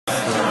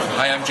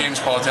Hi, I'm James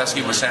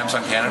Politeski with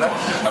Samsung Canada.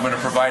 I'm going to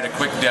provide a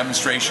quick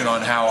demonstration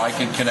on how I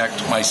can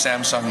connect my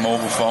Samsung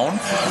mobile phone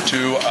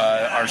to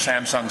our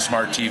Samsung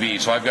Smart TV.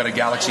 So I've got a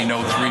Galaxy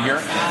Note 3 here,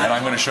 and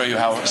I'm going to show you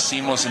how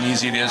seamless and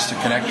easy it is to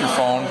connect your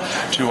phone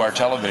to our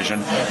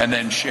television and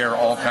then share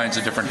all kinds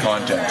of different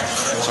content.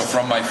 So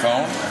from my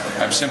phone,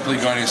 I'm simply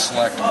going to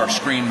select our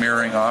screen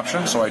mirroring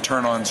option. So I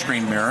turn on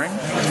screen mirroring,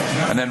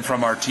 and then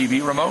from our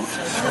TV remote,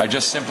 I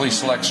just simply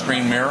select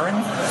screen mirroring.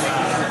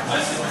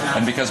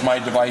 And because my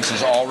device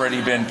has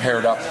already been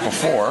paired up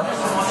before,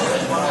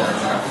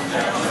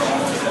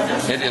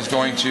 it is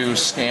going to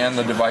scan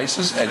the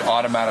devices. It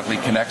automatically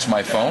connects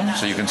my phone,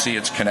 so you can see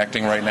it's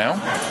connecting right now.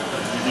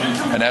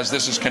 And as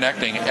this is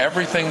connecting,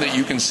 everything that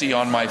you can see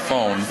on my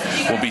phone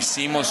will be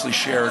seamlessly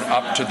shared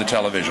up to the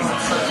television.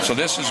 So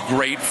this is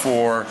great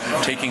for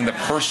taking the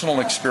personal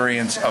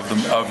experience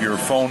of your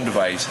phone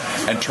device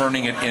and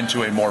turning it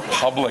into a more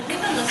public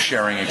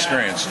sharing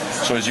experience.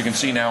 So as you can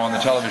see now on the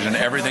television,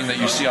 everything that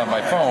you see on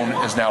my phone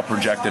is now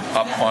projected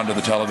up onto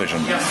the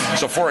television.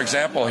 So for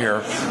example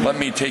here, let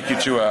me take you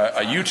to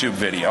a YouTube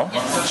video.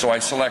 So I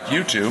select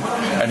YouTube,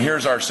 and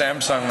here's our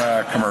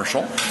Samsung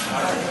commercial,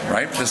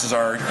 right? This is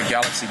our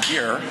Galaxy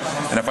Gear,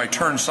 and if I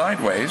turn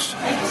sideways,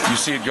 you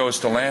see it goes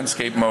to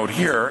landscape mode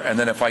here, and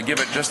then if I give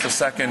it just a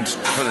second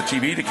for the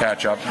TV to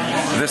catch up,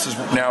 this is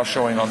now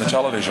showing on the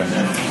television.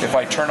 If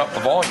I turn up the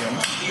volume,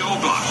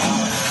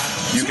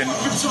 you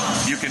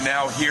can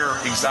now hear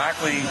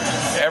exactly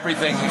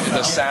everything.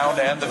 The sound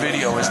and the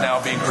video is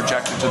now being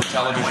projected to the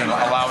television,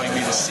 allowing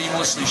me to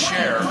seamlessly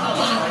share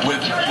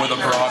with a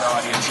broad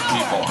audience of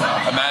people.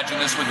 Imagine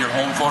this with your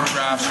home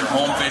photographs, your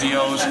home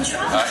videos,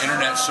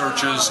 internet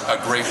searches, a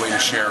great way to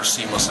share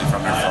seamlessly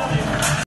from your phone.